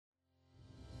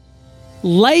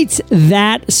Light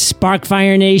that spark,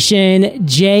 Fire Nation.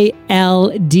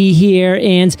 JLD here.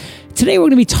 And today we're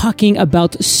going to be talking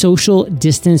about social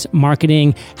distance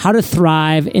marketing, how to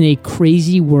thrive in a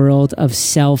crazy world of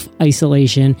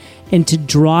self-isolation. And to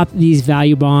drop these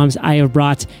value bombs, I have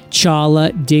brought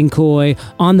Chala Dincoy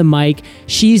on the mic.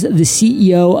 She's the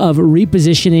CEO of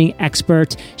Repositioning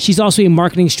Expert. She's also a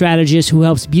marketing strategist who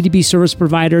helps B2B service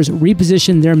providers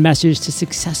reposition their message to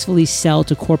successfully sell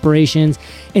to corporations.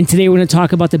 And today we're going to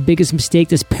talk about the biggest mistake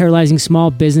that's paralyzing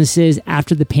small businesses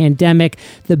after the pandemic,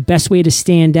 the best way to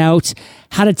stand out,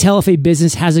 how to tell if a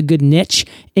business has a good niche.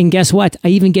 And guess what? I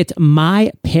even get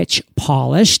my pitch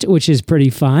polished, which is pretty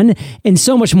fun, and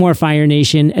so much more, Fire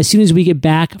Nation, as soon as we get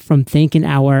back from thanking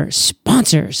our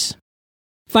sponsors.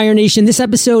 Fire Nation, this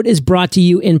episode is brought to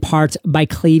you in part by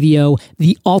Klaviyo,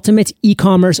 the ultimate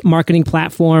e-commerce marketing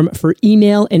platform for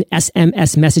email and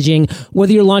SMS messaging.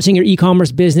 Whether you're launching your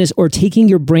e-commerce business or taking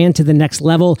your brand to the next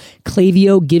level,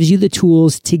 Klaviyo gives you the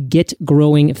tools to get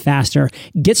growing faster.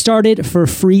 Get started for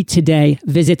free today.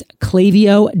 Visit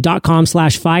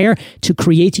klaviyo.com/fire to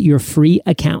create your free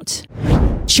account.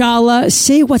 Chala,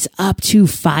 say what's up to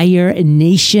Fire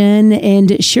Nation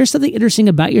and share something interesting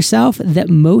about yourself that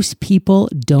most people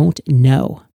don't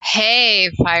know. Hey,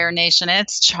 Fire Nation,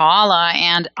 it's Chala,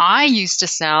 and I used to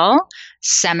sell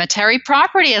cemetery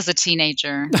property as a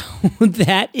teenager.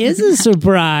 That is a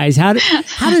surprise. How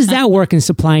does that work in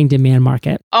supply and demand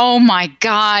market? Oh my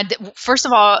God. First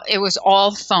of all, it was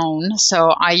all phone.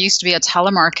 So I used to be a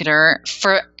telemarketer.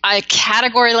 For a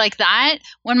category like that,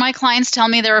 when my clients tell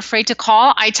me they're afraid to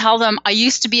call, I tell them I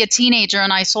used to be a teenager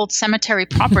and I sold cemetery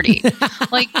property.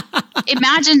 Like,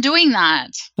 imagine doing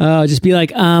that. Oh, just be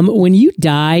like, when you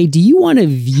die, do you want a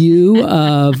view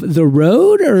of the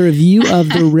road or a view of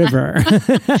the river?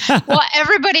 Well,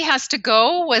 everybody has to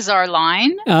go was our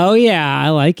line. Oh, yeah. I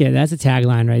like it. That's a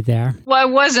tagline right there. Well,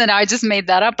 it wasn't. I just made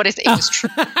that up, but it was true.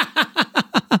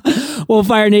 Well,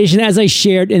 Fire Nation, as I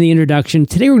shared in the introduction,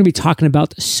 today we're going to be talking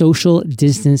about social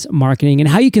distance marketing and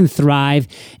how you can thrive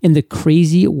in the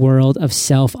crazy world of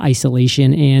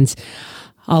self-isolation. And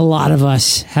a lot of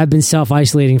us have been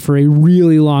self-isolating for a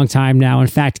really long time now. In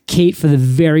fact, Kate, for the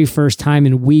very first time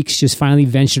in weeks, just finally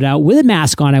ventured out with a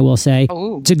mask on, I will say,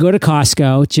 to go to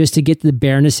Costco just to get the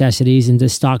bare necessities and to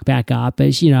stock back up.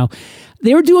 As you know,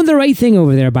 they were doing the right thing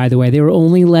over there, by the way. They were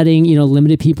only letting,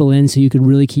 limited people in so you could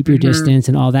really keep your distance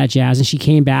and all that jazz. And she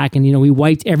came back and, we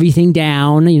wiped everything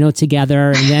down,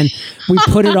 together. And then we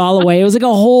put it all away. It was like a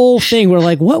whole thing. We're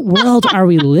like, what world are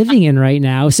we living in right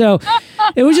now? So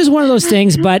it was just one of those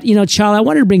things. But, Chala, I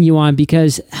wanted to bring you on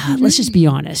because let's just be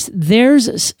honest.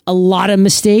 There's a lot of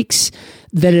mistakes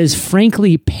that is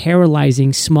frankly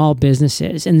paralyzing small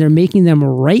businesses, and they're making them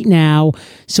right now.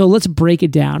 So let's break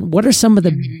it down. What are some of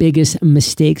the biggest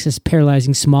mistakes that's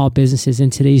paralyzing small businesses in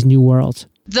today's new world?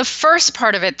 The first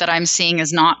part of it that I'm seeing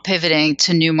is not pivoting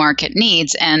to new market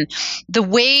needs. And the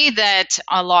way that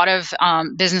a lot of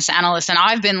business analysts, and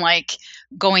I've been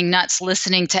going nuts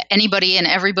listening to anybody and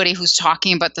everybody who's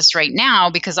talking about this right now,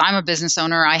 because I'm a business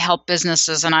owner, I help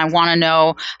businesses, and I want to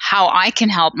know how I can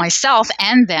help myself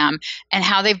and them. And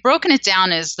how they've broken it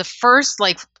down is the first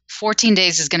 14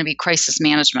 days is going to be crisis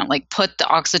management, put the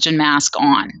oxygen mask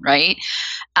on, right?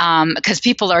 Because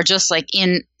people are just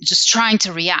just trying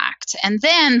to react. And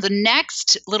then the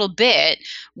next little bit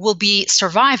will be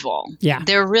survival. Yeah.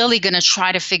 They're really going to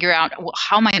try to figure out,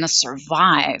 how am I going to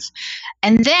survive?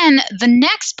 And then the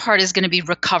next part is going to be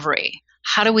recovery.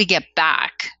 How do we get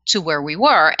back to where we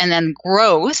were? And then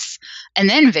growth, and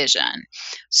then vision.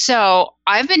 So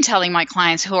I've been telling my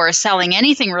clients who are selling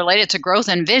anything related to growth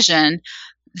and vision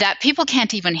that people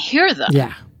can't even hear them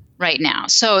right now.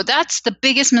 So that's the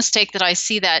biggest mistake that I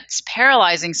see that's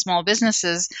paralyzing small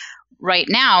businesses right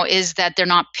now, is that they're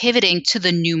not pivoting to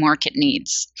the new market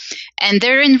needs. And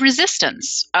they're in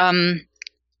resistance.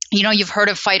 You've heard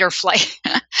of fight or flight.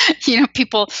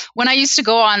 People, when I used to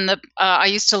go on I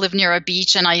used to live near a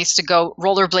beach, and I used to go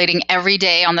rollerblading every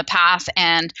day on the path.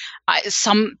 And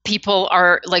some people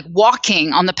are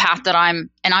walking on the path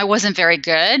and I wasn't very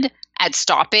good at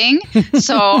stopping.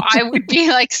 So I would be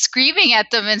screaming at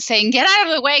them and saying, get out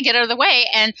of the way, get out of the way.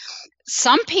 And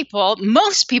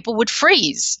most people would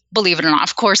freeze, believe it or not.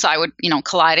 Of course, I would,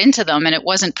 collide into them, and it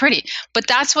wasn't pretty. But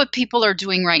that's what people are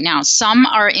doing right now. Some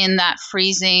are in that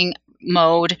freezing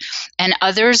mode, and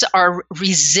others are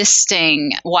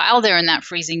resisting while they're in that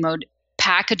freezing mode,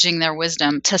 packaging their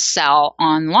wisdom to sell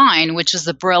online, which is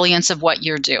the brilliance of what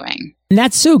you're doing. And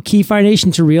that's so key, Fire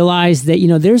Nation, to realize that,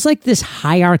 there's like this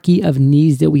hierarchy of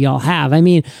needs that we all have. I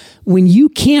mean, when you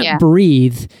can't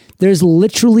breathe, there's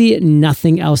literally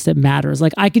nothing else that matters.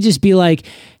 Like I could just be like,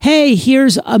 hey,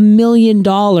 here's $1 million,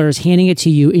 handing it to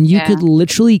you. And you could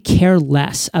literally care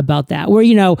less about that. Where,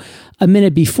 a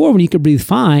minute before when you could breathe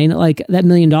fine, like that $1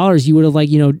 million you would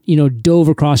have dove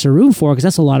across a room for, because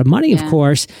that's a lot of money, of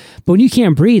course. But when you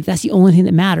can't breathe, that's the only thing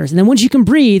that matters. And then once you can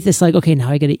breathe, it's like, okay, now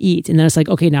I got to eat. And then it's like,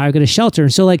 okay, now I got to shelter.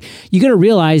 And so like, you got to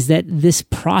realize that this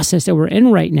process that we're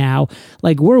in right now,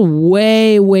 like we're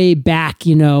way, way back,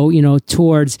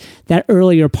 towards that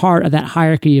earlier part of that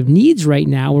hierarchy of needs right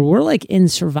now, where we're like in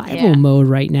survival mode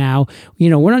right now.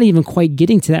 We're not even quite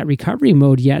getting to that recovery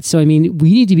mode yet. So, I mean,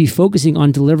 we need to be focusing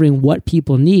on delivering what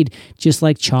people need, just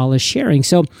like Chala is sharing.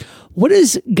 So what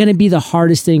is going to be the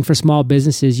hardest thing for small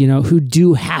businesses, who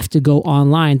do have to go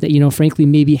online that, frankly,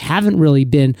 maybe haven't really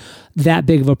been that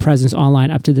big of a presence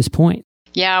online up to this point?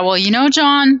 Yeah, well,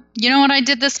 John, you know what I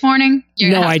did this morning?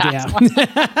 No idea.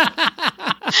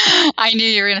 I knew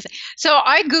you were going to say. So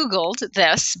I Googled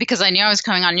this because I knew I was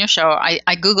coming on your show.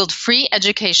 I Googled free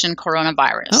education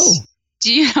coronavirus. Oh.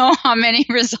 Do you know how many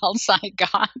results I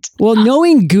got? Well,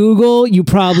 knowing Google, you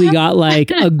probably got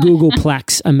like a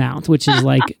Googleplex amount, which is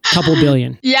like a couple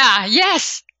billion. Yeah,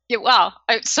 yes. Well,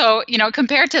 so,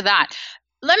 compared to that,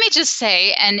 let me just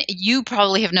say, and you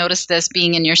probably have noticed this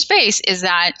being in your space, is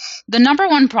that the number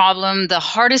one problem, the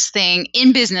hardest thing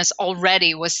in business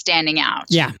already was standing out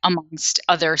amongst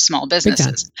other small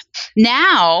businesses.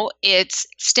 Now it's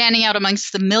standing out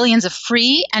amongst the millions of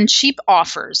free and cheap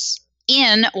offers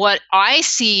in what I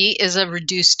see is a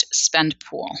reduced spend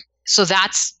pool. So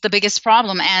that's the biggest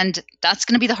problem. And that's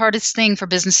going to be the hardest thing for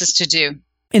businesses to do.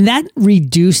 And that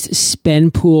reduced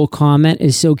spend pool comment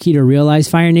is so key to realize,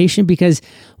 Fire Nation, because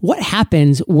what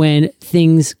happens when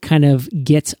things kind of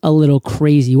get a little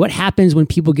crazy? What happens when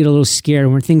people get a little scared,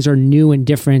 when things are new and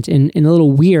different and a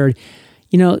little weird?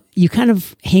 You kind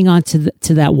of hang on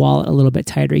to that wallet a little bit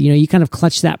tighter. You kind of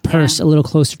clutch that purse a little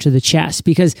closer to the chest,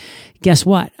 because guess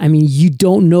what? I mean, you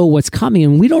don't know what's coming,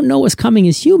 and we don't know what's coming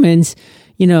as humans.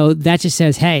 That just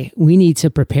says, hey, we need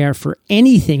to prepare for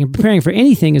anything. And preparing for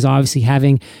anything is obviously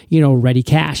having, ready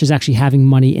cash, is actually having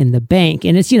money in the bank.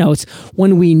 And it's, it's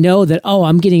when we know that, oh,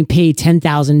 I'm getting paid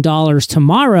 $10,000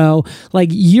 tomorrow, like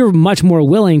you're much more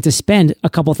willing to spend a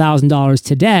couple $1,000s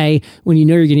today when you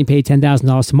know you're getting paid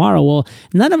 $10,000 tomorrow. Well,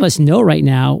 none of us know right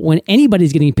now when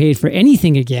anybody's getting paid for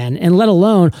anything again, and let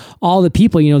alone all the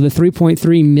people, the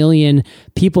 3.3 million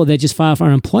people that just filed for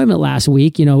unemployment last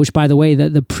week, which, by the way,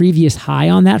 the previous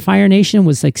high on that, Fire Nation,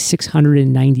 was like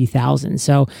 690,000.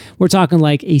 So we're talking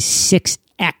like a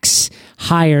 6x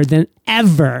higher than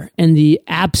ever in the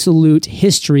absolute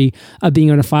history of being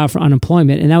able to file for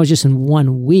unemployment. And that was just in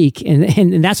 1 week.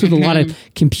 And that's with a lot of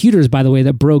computers, by the way,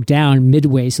 that broke down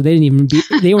midway. So they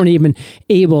weren't even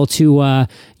able to,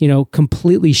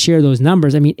 completely share those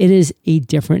numbers. I mean, it is a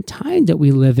different time that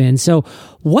we live in. So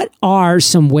what are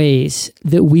some ways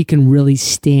that we can really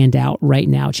stand out right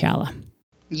now, Chala?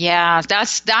 Yeah,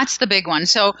 that's the big one.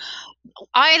 So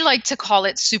I like to call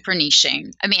it super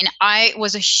niching. I mean, I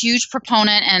was a huge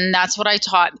proponent, and that's what I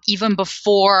taught even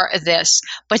before this.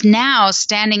 But now,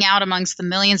 standing out amongst the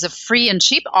millions of free and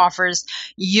cheap offers,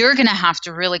 you're going to have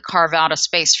to really carve out a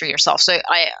space for yourself. So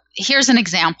here's an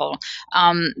example.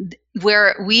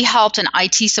 Where we helped an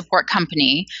IT support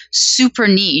company super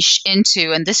niche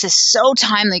into, and this is so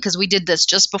timely because we did this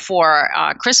just before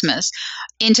Christmas,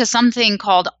 into something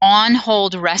called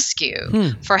on-hold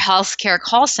rescue for healthcare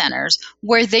call centers,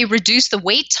 where they reduce the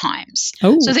wait times.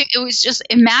 Oh. So it was just,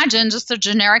 imagine just a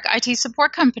generic IT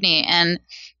support company, and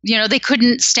they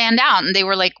couldn't stand out, and they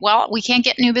were like, well, we can't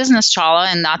get new business, Chala,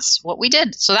 and that's what we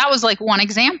did. So that was like one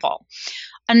example.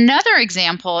 Another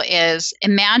example is,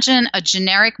 imagine a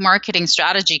generic marketing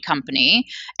strategy company,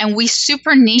 and we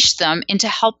super niche them into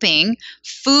helping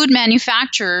food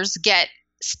manufacturers get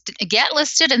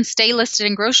listed and stay listed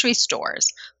in grocery stores,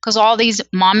 because all these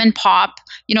mom and pop,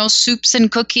 soups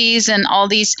and cookies and all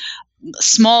these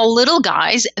small little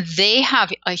guys, they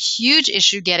have a huge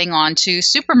issue getting onto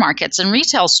supermarkets and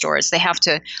retail stores. They have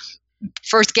to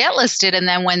first get listed, and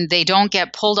then when they don't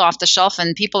get pulled off the shelf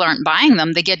and people aren't buying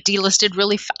them, they get delisted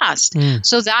really fast.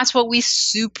 So that's what we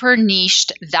super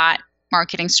niched that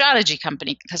marketing strategy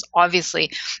company, because obviously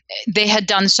they had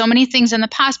done so many things in the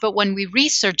past, but when we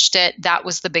researched it, that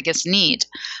was the biggest need.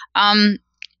 I'll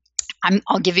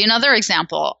give you another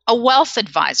example. A wealth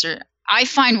advisor. I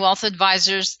find wealth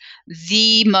advisors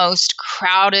the most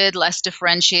crowded, less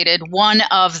differentiated, one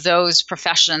of those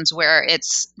professions where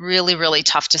it's really, really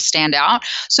tough to stand out.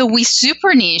 So we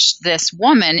super niched this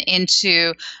woman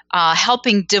into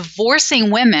helping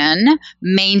divorcing women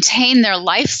maintain their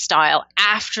lifestyle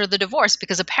after the divorce,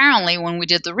 because apparently when we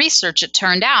did the research, it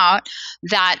turned out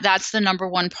that that's the number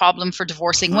one problem for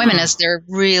divorcing women is they're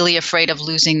really afraid of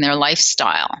losing their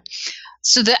lifestyle.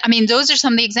 So those are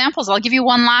some of the examples. I'll give you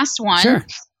one last one. Sure.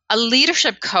 A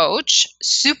leadership coach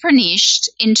super niched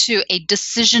into a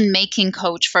decision-making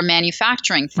coach for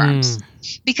manufacturing firms.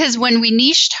 Because when we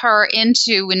niched her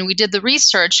into, when we did the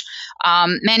research,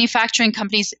 manufacturing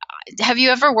companies, have you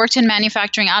ever worked in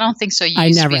manufacturing? I don't think so. I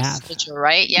never have.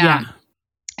 Right? Yeah.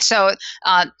 So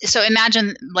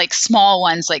imagine like small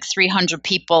ones, like 300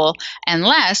 people and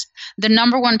less. The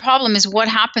number one problem is what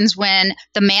happens when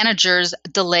the managers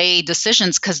delay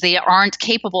decisions because they aren't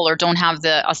capable or don't have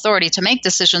the authority to make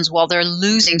decisions while they're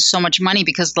losing so much money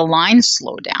because the lines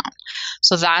slow down.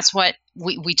 So that's what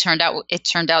we turned out. It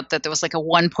turned out that there was like a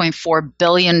 $1.4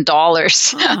 billion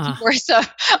worth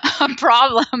of a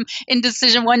problem in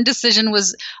decision. One decision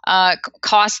was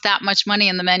cost that much money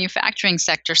in the manufacturing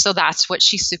sector. So that's what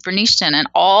she super niched in. And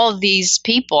all these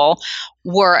people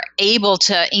were able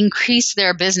to increase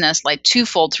their business like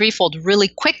twofold, threefold really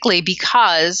quickly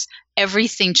because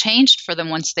everything changed for them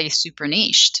once they super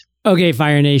niched. Okay,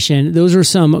 Fire Nation, those are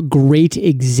some great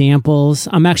examples.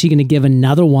 I'm actually going to give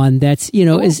another one that's,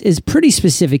 is pretty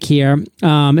specific here.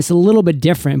 It's a little bit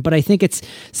different, but I think it's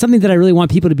something that I really want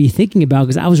people to be thinking about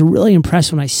because I was really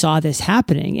impressed when I saw this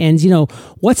happening. And,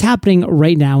 what's happening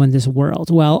right now in this world?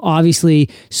 Well, obviously,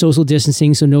 social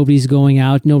distancing, so nobody's going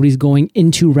out, nobody's going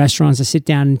into restaurants to sit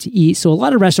down and to eat. So a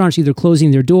lot of restaurants are either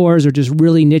closing their doors or just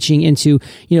really niching into,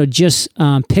 just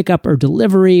pickup or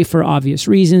delivery for obvious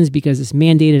reasons because it's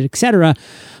mandated, etc.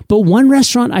 But one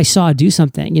restaurant I saw do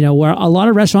something, where a lot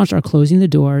of restaurants are closing the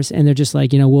doors and they're just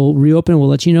like, we'll reopen, we'll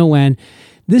let you know when.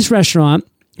 This restaurant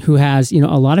who has, a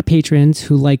lot of patrons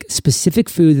who like specific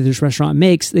food that this restaurant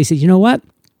makes, they said, you know what?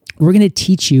 We're going to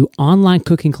teach you online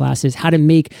cooking classes, how to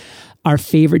make our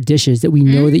favorite dishes that we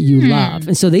know that you love.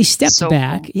 And so they stepped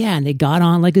back. Cool. Yeah. And they got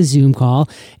on like a Zoom call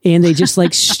and they just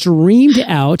like streamed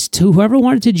out to whoever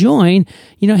wanted to join,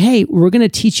 hey, we're going to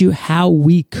teach you how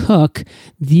we cook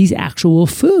these actual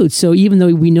foods. So even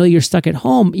though we know you're stuck at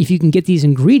home, if you can get these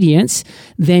ingredients,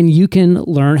 then you can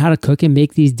learn how to cook and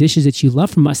make these dishes that you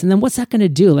love from us. And then what's that going to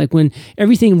do? Like when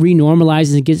everything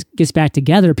renormalizes and gets back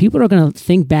together, people are going to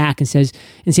think back and say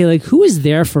like, who was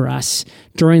there for us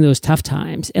during those tough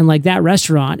times? And like that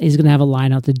restaurant is going to have a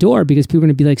line out the door because people are going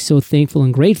to be like so thankful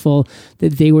and grateful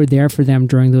that they were there for them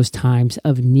during those times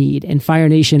of need. And Fire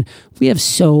Nation, we have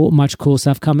so much cool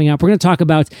stuff coming up. We're going to talk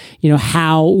about,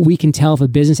 how we can tell if a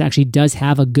business actually does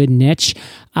have a good niche.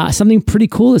 Something pretty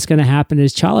cool that's going to happen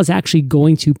is Chala is actually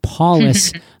going to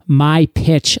polish my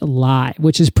pitch live,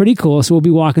 which is pretty cool. So we'll be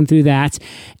walking through that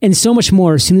and so much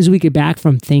more as soon as we get back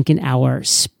from thanking our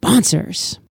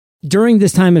sponsors. During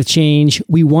this time of change,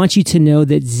 we want you to know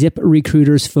that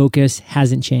ZipRecruiter's focus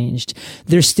hasn't changed.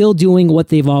 They're still doing what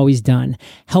they've always done,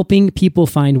 helping people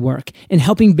find work and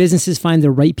helping businesses find the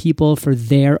right people for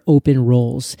their open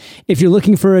roles. If you're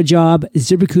looking for a job,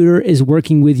 ZipRecruiter is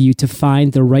working with you to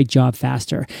find the right job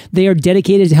faster. They are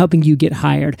dedicated to helping you get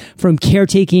hired, from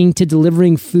caretaking to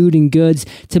delivering food and goods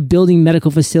to building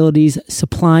medical facilities,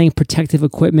 supplying protective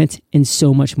equipment, and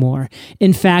so much more.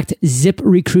 In fact,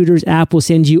 ZipRecruiter's app will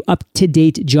send you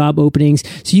up-to-date job openings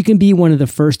so you can be one of the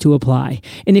first to apply.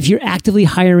 And if you're actively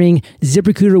hiring,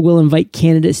 ZipRecruiter will invite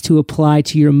candidates to apply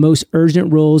to your most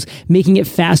urgent roles, making it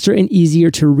faster and easier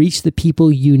to reach the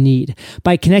people you need.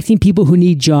 By connecting people who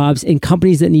need jobs and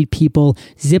companies that need people,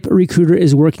 ZipRecruiter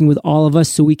is working with all of us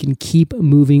so we can keep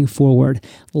moving forward.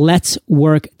 Let's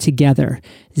work together.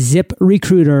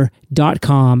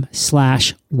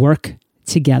 ZipRecruiter.com/work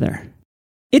together.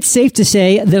 It's safe to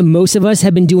say that most of us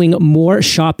have been doing more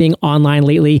shopping online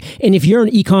lately. And if you're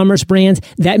an e-commerce brand,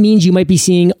 that means you might be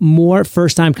seeing more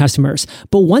first-time customers.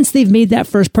 But once they've made that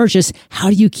first purchase, how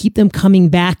do you keep them coming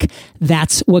back?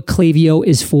 That's what Klaviyo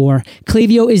is for.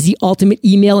 Klaviyo is the ultimate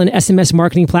email and SMS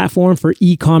marketing platform for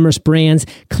e-commerce brands.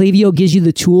 Klaviyo gives you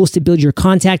the tools to build your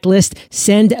contact list,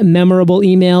 send memorable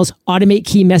emails, automate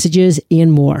key messages,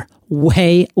 and more.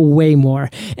 way, way more.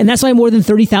 And that's why more than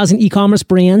 30,000 e-commerce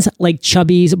brands like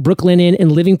Chubbies, Brooklinen,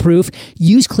 and Living Proof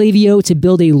use Klaviyo to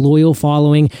build a loyal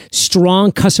following.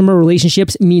 Strong customer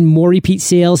relationships mean more repeat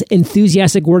sales,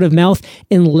 enthusiastic word of mouth,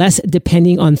 and less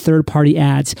depending on third-party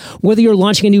ads. Whether you're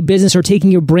launching a new business or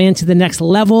taking your brand to the next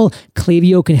level,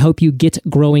 Klaviyo can help you get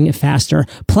growing faster.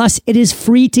 Plus, it is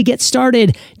free to get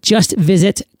started. Just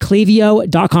visit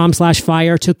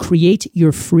klaviyo.com/fire to create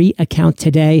your free account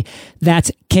today. That's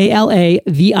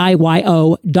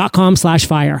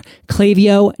KLAVIYO.com/fire.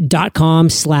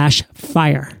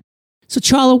 Klaviyo.com/fire. So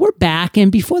Chala, we're back.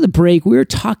 And before the break, we were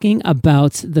talking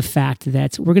about the fact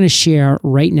that we're going to share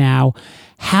right now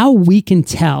how we can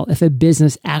tell if a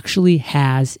business actually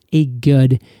has a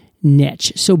good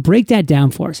niche. So break that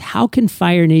down for us. How can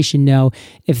Fire Nation know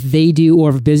if they do, or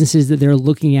if businesses that they're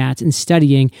looking at and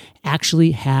studying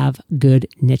actually have good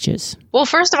niches? Well,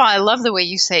 first of all, I love the way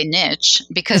you say niche,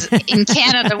 because in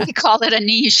Canada we call it a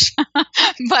niche.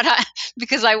 But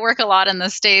because I work a lot in the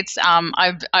States,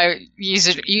 I use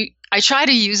it. I try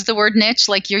to use the word niche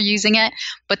like you're using it,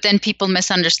 but then people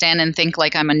misunderstand and think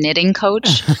like I'm a knitting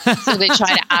coach. So they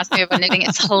try to ask me about knitting.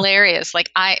 It's hilarious.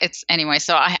 Anyway,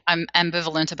 so I'm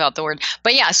ambivalent about the word.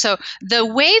 But yeah, so the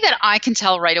way that I can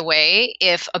tell right away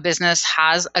if a business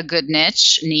has a good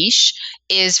niche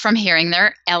is from hearing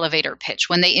their elevator pitch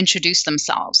when they introduce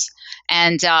themselves.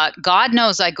 And God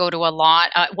knows I go to a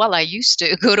lot, I used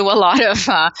to go to a lot of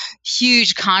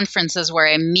huge conferences where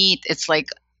I meet, it's like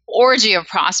orgy of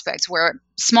prospects where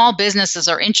small businesses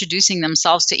are introducing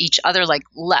themselves to each other like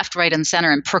left, right, and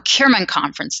center, and procurement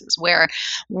conferences where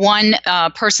one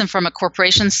person from a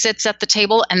corporation sits at the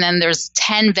table and then there's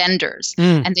 10 vendors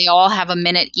and they all have a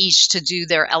minute each to do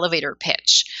their elevator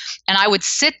pitch. And I would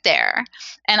sit there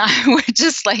and I would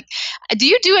just like, do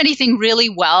you do anything really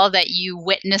well that you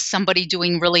witness somebody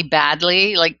doing really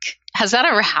badly? Like, has that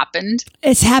ever happened?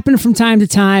 It's happened from time to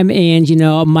time. And,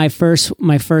 my first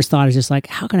thought is just like,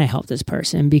 how can I help this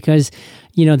person? Because,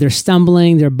 they're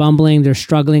stumbling, they're bumbling, they're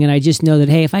struggling. And I just know that,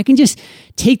 hey, if I can just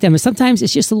take them, and sometimes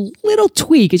it's just a little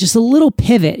tweak, it's just a little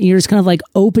pivot. And you're just kind of like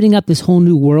opening up this whole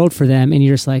new world for them. And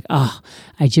you're just like,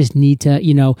 I just need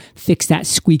to, fix that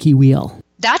squeaky wheel.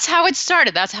 That's how it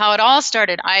started. That's how it all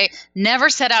started. I never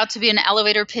set out to be an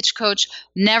elevator pitch coach,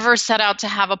 never set out to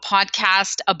have a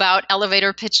podcast about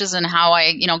elevator pitches and how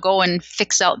I, go and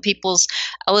fix out people's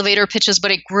elevator pitches,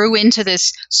 but it grew into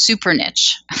this super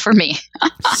niche for me.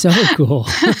 So cool.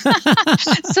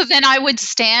 So then I would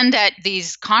stand at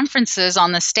these conferences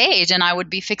on the stage and I would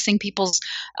be fixing people's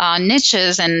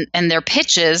niches and their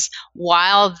pitches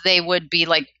while they would be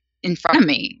like in front of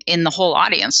me in the whole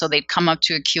audience. So they'd come up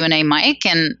to a Q&A mic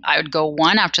and I would go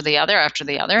one after the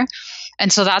other.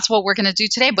 And so that's what we're going to do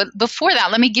today. But before that,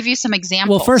 let me give you some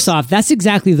examples. Well, first off, that's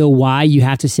exactly the why you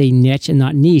have to say niche and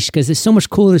not niche, because it's so much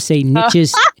cooler to say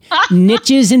niches,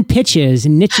 niches and pitches,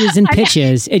 niches and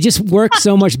pitches. It just works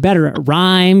so much better. It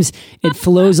rhymes. It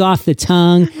flows off the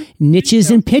tongue. Niches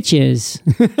and pitches.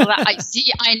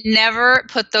 I never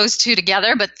put those two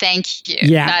together, but thank you.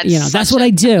 Yeah, that's what I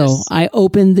do. I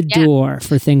open the door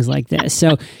for things like this.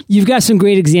 So you've got some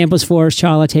great examples for us,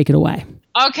 Chala. Take it away.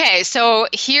 Okay, so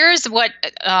here's what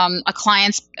a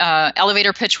client's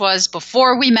elevator pitch was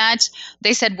before we met.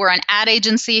 They said, we're an ad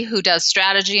agency who does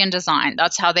strategy and design.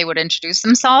 That's how they would introduce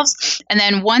themselves. And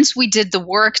then once we did the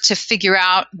work to figure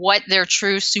out what their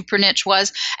true super niche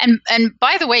was, and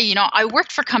by the way, I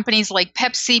worked for companies like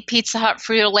Pepsi, Pizza Hut,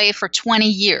 Frito-Lay for 20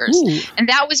 years. Ooh. And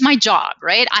that was my job,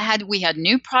 right? We had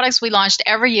new products we launched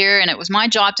every year, and it was my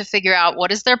job to figure out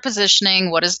what is their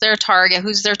positioning, what is their target,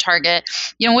 who's their target,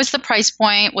 what's the price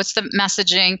point, what's the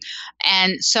messaging.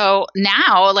 And so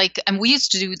now, and we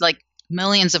used to do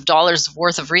millions of dollars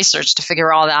worth of research to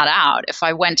figure all that out. If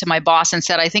I went to my boss and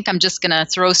said, I think I'm just going to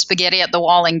throw spaghetti at the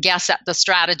wall and guess at the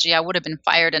strategy, I would have been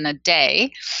fired in a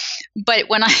day. But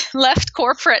when I left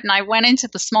corporate and I went into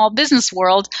the small business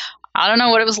world, I don't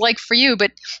know what it was like for you,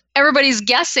 but everybody's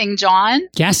guessing, John.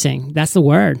 Guessing, that's the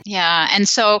word. Yeah. And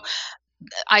so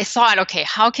I thought, okay,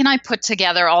 how can I put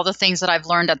together all the things that I've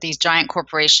learned at these giant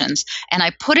corporations? And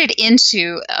I put it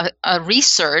into a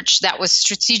research that was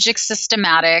strategic,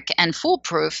 systematic, and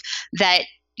foolproof that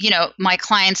my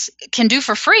clients can do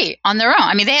for free on their own.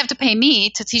 I mean, they have to pay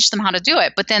me to teach them how to do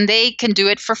it, but then they can do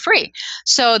it for free.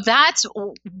 So that's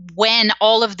when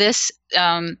all of this,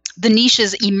 the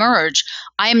niches emerge.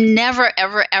 I'm never,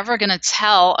 ever, ever going to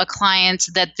tell a client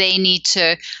that they need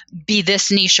to be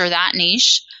this niche or that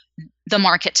niche. The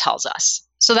market tells us.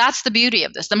 So that's the beauty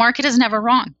of this. The market is never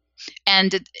wrong.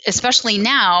 And especially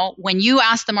now, when you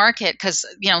ask the market, because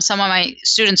some of my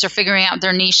students are figuring out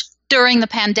their niche during the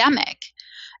pandemic.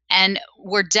 And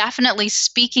we're definitely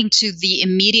speaking to the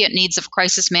immediate needs of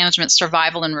crisis management,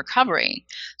 survival, and recovery.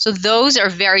 So those are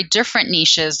very different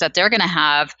niches that they're going to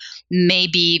have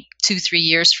maybe 2-3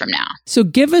 years from now. So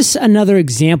give us another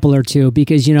example or two,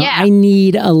 because, I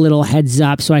need a little heads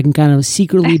up so I can kind of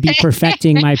secretly be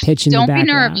perfecting my pitch in the background.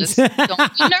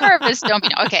 Don't be nervous.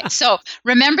 Okay. So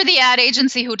remember the ad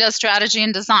agency who does strategy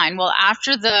and design? Well,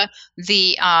 after the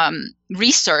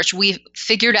research, we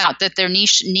figured out that their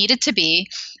niche needed to be,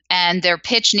 and their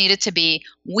pitch needed to be,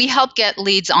 we help get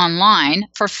leads online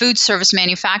for food service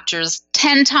manufacturers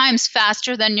 10 times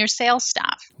faster than your sales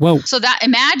staff. Whoa. So that,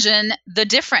 imagine the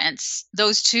difference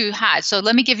those two had. So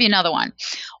let me give you another one.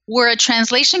 We're a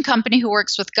translation company who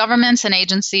works with governments and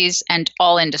agencies and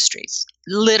all industries.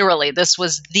 Literally, this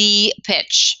was the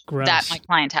pitch that my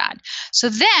client had. So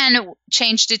then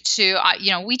changed it to,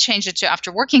 we changed it to,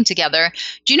 after working together,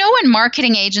 do you know when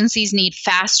marketing agencies need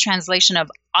fast translation of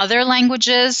other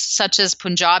languages, such as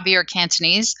Punjabi or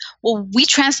Cantonese? Well, we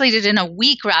translated in a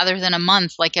week rather than a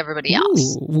month like everybody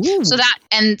else. Ooh.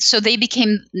 So they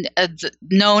became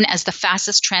known as the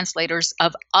fastest translators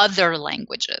of other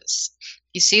languages.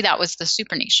 You see, that was the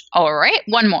super niche. All right,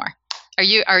 one more. Are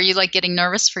you like getting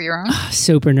nervous for your own?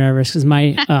 Super nervous because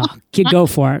go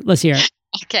for it. Let's hear it.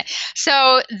 Okay.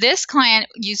 So this client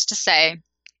used to say,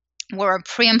 we're a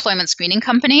pre-employment screening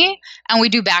company and we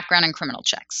do background and criminal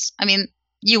checks. I mean,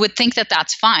 you would think that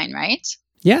that's fine, right?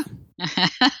 Yeah.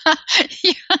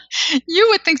 You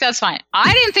would think that's fine.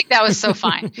 I didn't think that was so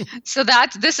fine. So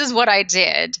this is what I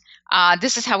did.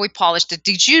 This is how we polished it.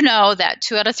 Did you know that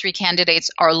 2 out of 3 candidates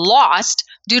are lost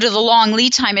due to the long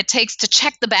lead time it takes to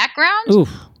check the background? Oof.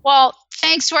 Well,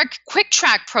 thanks to our quick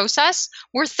track process,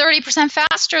 we're 30%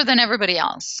 faster than everybody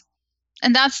else.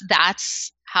 And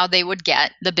that's how they would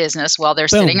get the business while they're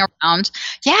sitting around.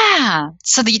 Yeah.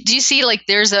 So do you see, like,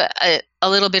 there's a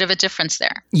little bit of a difference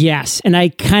there? Yes. And I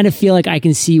kind of feel like I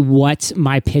can see what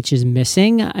my pitch is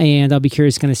missing, and I'll be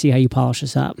curious to kind of see how you polish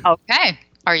this up. Okay.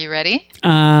 Are you ready?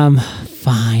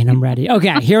 Fine. I'm ready.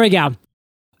 Okay. Here we go.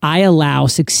 I allow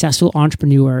successful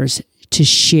entrepreneurs to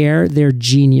share their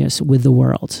genius with the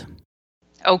world.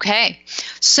 Okay.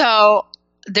 So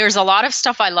there's a lot of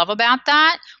stuff I love about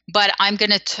that, but I'm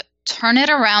going to turn it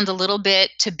around a little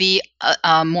bit to be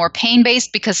more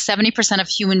pain-based, because 70% of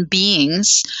human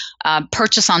beings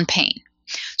purchase on pain.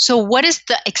 So what is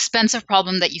the expensive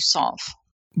problem that you solve?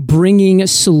 Bringing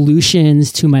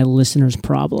solutions to my listeners'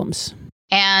 problems.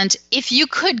 And if you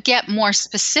could get more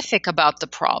specific about the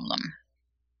problem,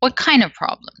 what kind of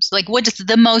problems? Like, what is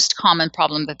the most common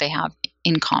problem that they have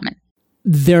in common?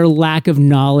 Their lack of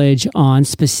knowledge on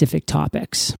specific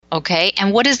topics. Okay.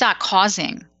 And what is that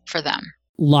causing for them?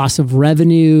 Loss of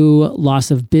revenue, loss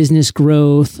of business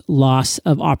growth, loss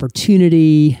of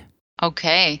opportunity.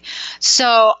 Okay.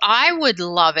 So I would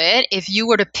love it if you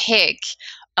were to pick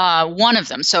one of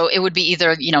them. So it would be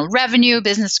either, revenue,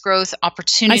 business growth,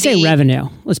 opportunity. I say revenue.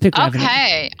 Let's pick revenue.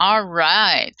 Okay. All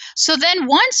right. So then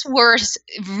once we're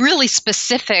really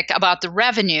specific about the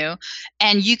revenue,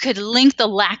 and you could link the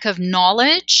lack of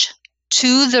knowledge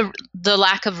to the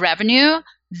lack of revenue,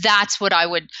 that's what I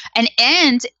would,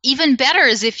 and even better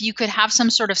is if you could have some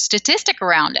sort of statistic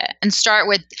around it and start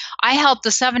with, I help the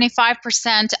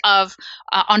 75% of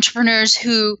entrepreneurs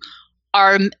who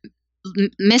are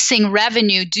missing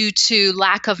revenue due to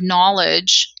lack of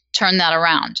knowledge, turn that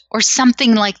around, or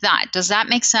something like that. Does that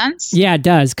make sense? Yeah, it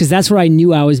does. Because that's where I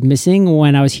knew I was missing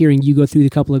when I was hearing you go through the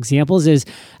couple examples, is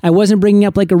I wasn't bringing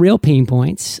up like a real pain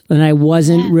points, and I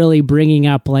wasn't really bringing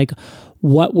up like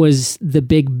what was the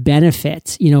big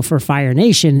benefit, for Fire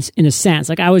Nations in a sense.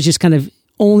 Like I was just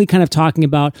only talking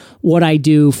about what I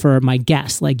do for my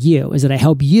guests like you, is that I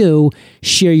help you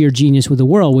share your genius with the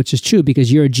world, which is true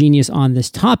because you're a genius on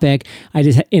this topic. I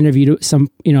just interviewed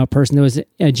a person that was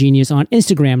a genius on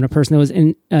Instagram, and a person that was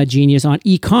a genius on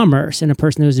e-commerce, and a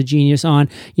person that was a genius on,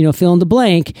 fill in the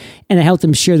blank. And I helped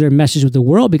them share their message with the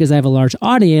world because I have a large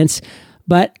audience.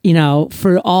 But,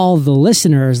 for all the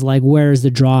listeners, like, where's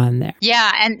the draw in there?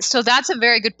 Yeah. And so that's a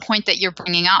very good point that you're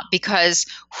bringing up, because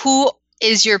who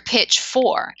is your pitch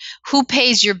for? Who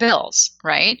pays your bills,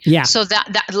 right? Yeah. So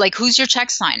that like, who's your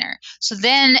check signer? So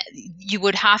then you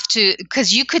would have to,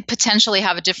 because you could potentially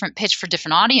have a different pitch for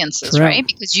different audiences, True. Right?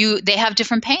 Because they have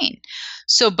different pain.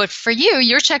 So, but for you,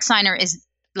 your check signer is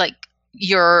like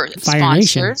your Fire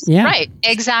sponsors. Nation. Yeah. Right.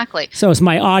 Exactly. So it's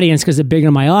my audience, because the bigger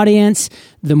my audience,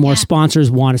 the more sponsors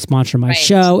want to sponsor my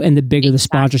show, and the bigger the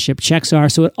sponsorship checks are.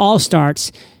 So it all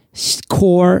starts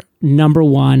core number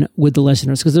one with the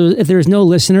listeners, because if there's no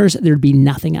listeners, there'd be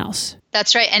nothing else.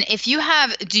 That's right. And if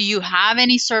do you have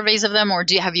any surveys of them, or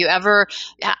have you ever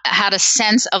had a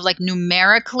sense of, like,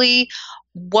 numerically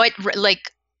what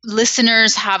like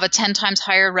listeners have a 10 times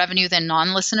higher revenue than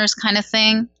non-listeners kind of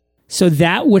thing. So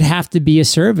that would have to be a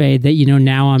survey that,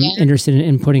 now I'm interested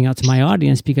in putting out to my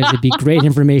audience, because it'd be great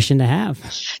information to have.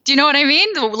 Do you know what I mean?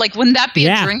 Like, wouldn't that be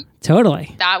a dream?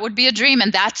 Totally. That would be a dream.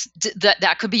 And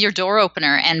that could be your door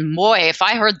opener. And boy, if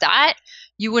I heard that,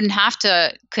 you wouldn't have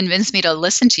to convince me to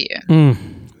listen to you.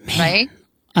 Right?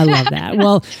 I love that.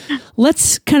 Well,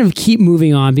 let's kind of keep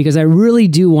moving on, because I really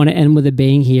do want to end with a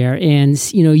bang here. And,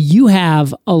 you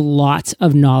have a lot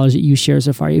of knowledge that you share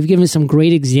so far. You've given some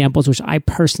great examples, which I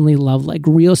personally love, like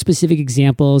real specific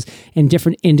examples in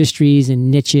different industries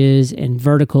and niches and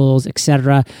verticals,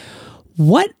 etc.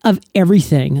 What of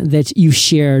everything that you've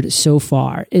shared so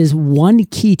far is one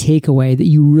key takeaway that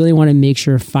you really want to make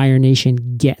sure Fire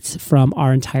Nation gets from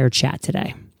our entire chat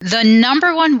today? The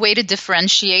number one way to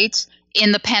differentiate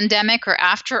in the pandemic or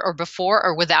after or before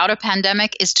or without a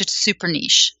pandemic is to super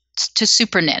niche.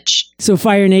 So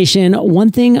Fire Nation, one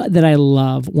thing that I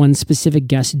love when specific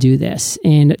guests do this,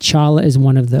 and Chala is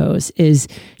one of those, is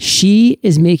she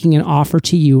is making an offer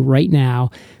to you right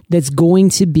now that's going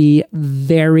to be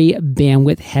very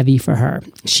bandwidth heavy for her.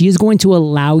 She is going to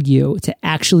allow you to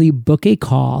actually book a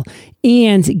call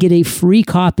and get a free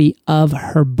copy of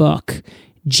her book,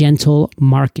 Gentle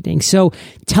Marketing. So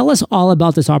tell us all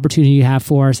about this opportunity you have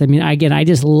for us. I mean, again, I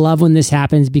just love when this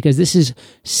happens, because this is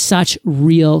such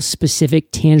real, specific,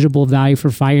 tangible value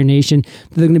for Fire Nation.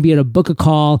 They're going to be able to book a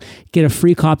call, get a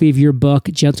free copy of your book,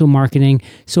 Gentle Marketing.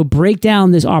 So break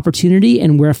down this opportunity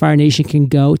and where Fire Nation can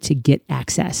go to get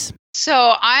access.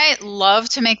 So I love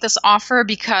to make this offer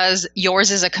because yours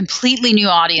is a completely new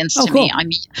audience to me.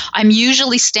 I'm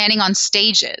usually standing on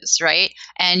stages, right?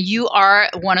 And you are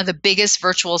one of the biggest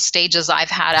virtual stages I've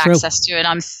had access to, and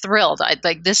I'm thrilled.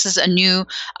 This is a new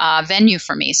venue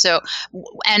for me. So,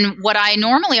 and what I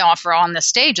normally offer on the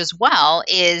stage as well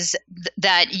is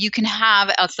that you can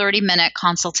have a 30-minute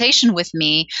consultation with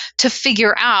me to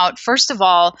figure out, first of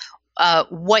all,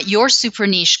 what your super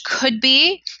niche could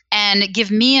be, and give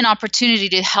me an opportunity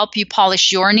to help you polish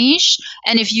your niche.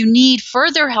 And if you need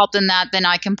further help than that, then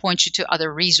I can point you to other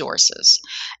resources.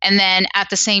 And then at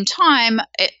the same time,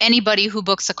 anybody who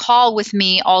books a call with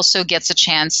me also gets a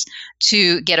chance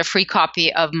to get a free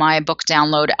copy of my book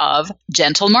download of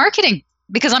Gentle Marketing.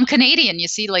 Because I'm Canadian, you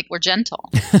see, like, we're gentle.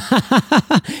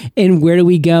 And where do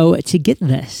we go to get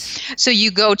this? So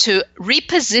you go to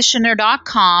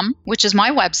repositioner.com, which is my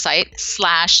website,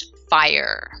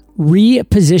 /fire.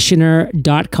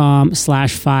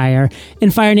 repositioner.com/fire.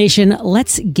 And Fire Nation,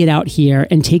 let's get out here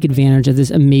and take advantage of this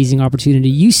amazing opportunity.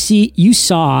 You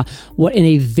saw what in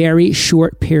a very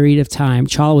short period of time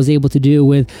Chala was able to do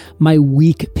with my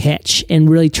weak pitch and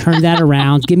really turn that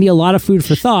around, give me a lot of food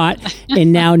for thought,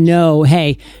 and now know,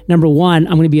 hey, number one,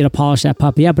 I'm going to be able to polish that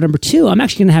puppy up. But number two, I'm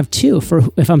actually going to have two. For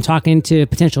if I'm talking to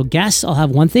potential guests, I'll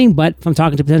have one thing. But if I'm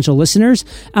talking to potential listeners,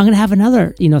 I'm going to have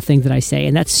another, thing that I say.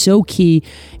 And that's so key.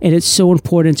 And it's so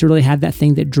important to really have that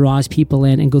thing that draws people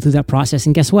in and go through that process.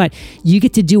 And guess what? You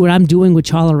get to do what I'm doing with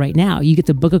Chala right now. You get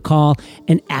to book a call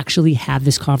and actually have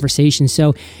this conversation.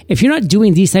 So if you're not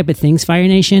doing these type of things, Fire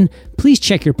Nation, please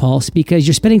check your pulse, because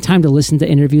you're spending time to listen to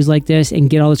interviews like this and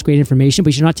get all this great information,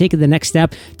 but you're not taking the next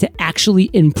step to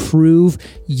actually improve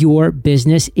your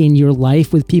business in your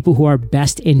life with people who are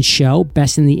best in show,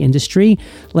 best in the industry.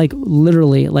 Like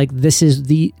literally, like this is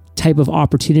the type of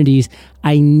opportunities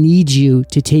I need you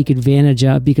to take advantage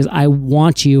of, because I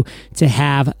want you to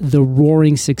have the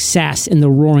roaring success in the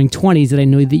roaring 20s that I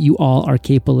know that you all are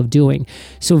capable of doing.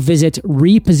 So visit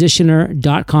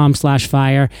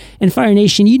repositioner.com/fire. And Fire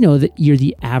Nation, you know that you're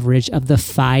the average of the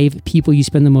 5 people you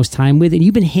spend the most time with, and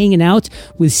you've been hanging out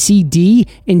with CD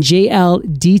and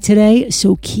JLD today.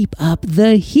 So keep up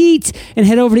the heat and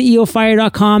head over to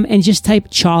eofire.com and just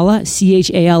type Chala,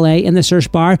 Chala, in the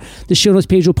search bar. The show notes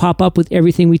page will pop up with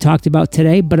everything we talked about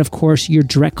today, but of course your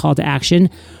direct call to action,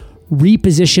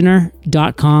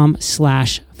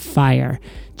 repositioner.com/fire.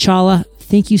 Chala,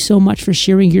 thank you so much for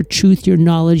sharing your truth, your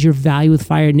knowledge, your value with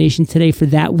Fire Nation today. For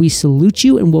that, we salute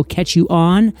you, and we'll catch you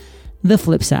on the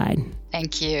flip side.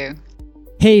 Thank you.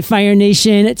 Hey, Fire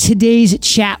Nation. Today's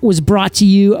chat was brought to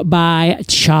you by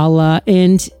Chala.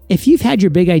 And if you've had your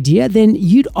big idea, then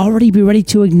you'd already be ready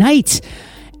to ignite.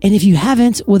 And if you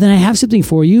haven't, well, then I have something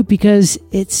for you, because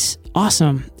it's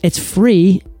awesome. It's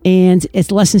free, and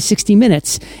it's less than 60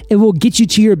 minutes. It will get you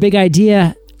to your big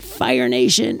idea, Fire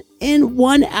Nation, in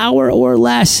 1 hour or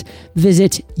less.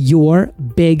 Visit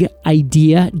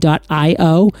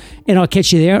yourbigidea.io, and I'll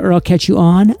catch you there, or I'll catch you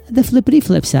on the flippity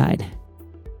flip side.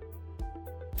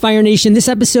 Fire Nation, this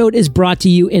episode is brought to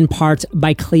you in part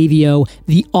by Klaviyo,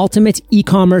 the ultimate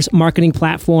e-commerce marketing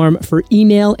platform for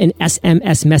email and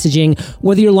SMS messaging.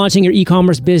 Whether you're launching your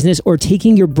e-commerce business or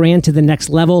taking your brand to the next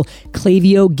level,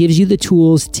 Klaviyo gives you the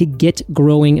tools to get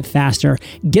growing faster.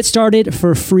 Get started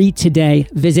for free today.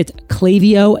 Visit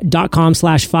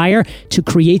klaviyo.com/fire to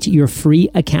create your free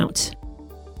account.